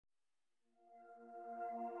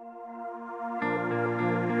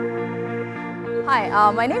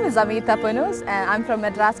Hi, my name is Amita and I'm from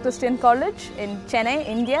Madras Christian College in Chennai,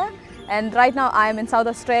 India. And right now I am in South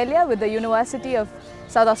Australia with the University of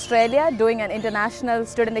South Australia doing an international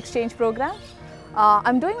student exchange program.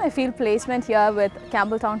 I'm doing my field placement here with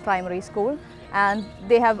Campbelltown Primary School, and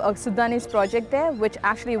they have a Sudanese project there which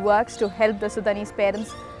actually works to help the Sudanese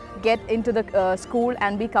parents get into the school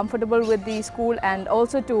and be comfortable with the school, and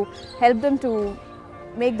also to help them to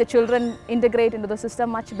make the children integrate into the system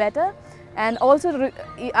much better. And also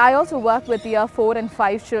I also work with year 5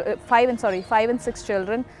 and 6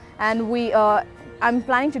 children, and I'm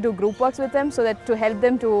planning to do group works with them so that to help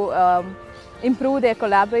them to improve their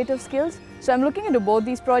collaborative skills. So I'm looking into both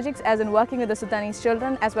these projects, as in working with the Sudanese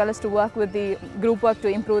children as well as to work with the group work to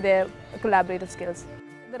improve their collaborative skills.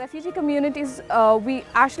 The refugee communities, we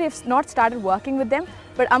actually have not started working with them,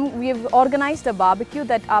 but we have organized a barbecue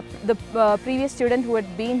that the previous student who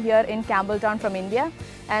had been here in Campbelltown from India,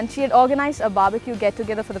 and she had organized a barbecue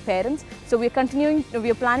get-together for the parents. So we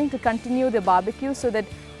are planning to continue the barbecue so that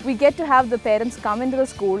we get to have the parents come into the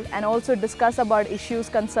school and also discuss about issues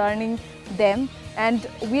concerning them, and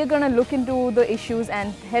we are going to look into the issues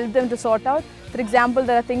and help them to sort out. For example,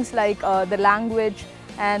 there are things like the language,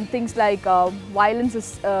 and things like violence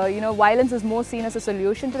is more seen as a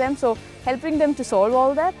solution to them, so helping them to solve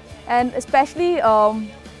all that. And especially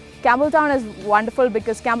Campbelltown is wonderful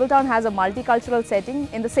because Campbelltown has a multicultural setting.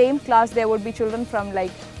 In the same class there would be children from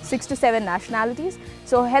like 6 to 7 nationalities,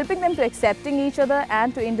 so helping them to accepting each other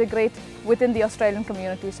and to integrate within the Australian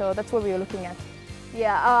community. So that's what we are looking at.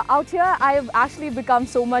 Yeah, out here I've actually become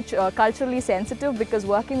so much culturally sensitive because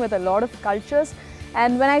working with a lot of cultures.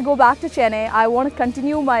 And when I go back to Chennai, I want to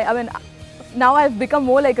continue now I've become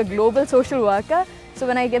more like a global social worker. So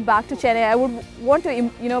when I get back to Chennai, I would want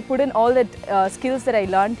to put in all the skills that I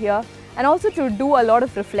learned here, and also to do a lot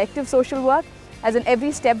of reflective social work, as in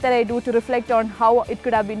every step that I do to reflect on how it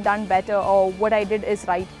could have been done better or what I did is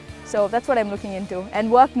right. So that's what I'm looking into, and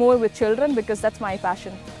work more with children because that's my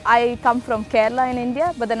passion. I come from Kerala in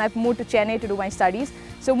India, but then I've moved to Chennai to do my studies.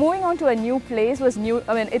 So moving on to a new place was new.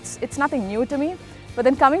 It's nothing new to me. But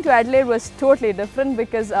then coming to Adelaide was totally different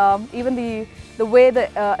because even the way the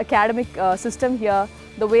academic system here,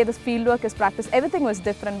 the way the fieldwork is practiced, everything was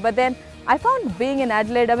different. But then I found being in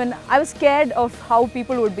Adelaide, I was scared of how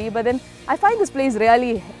people would be, but then I find this place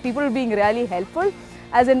people being really helpful.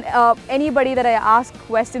 As in anybody that I ask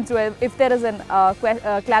questions to, if there is a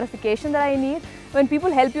clarification that I need, when people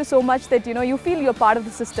help you so much that you feel you're part of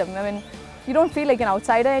the system. You don't feel like an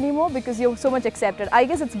outsider anymore because you're so much accepted. I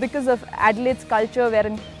guess it's because of Adelaide's culture,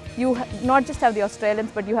 wherein you not just have the Australians,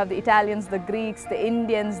 but you have the Italians, the Greeks, the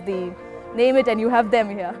Indians, name it, and you have them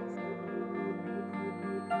here.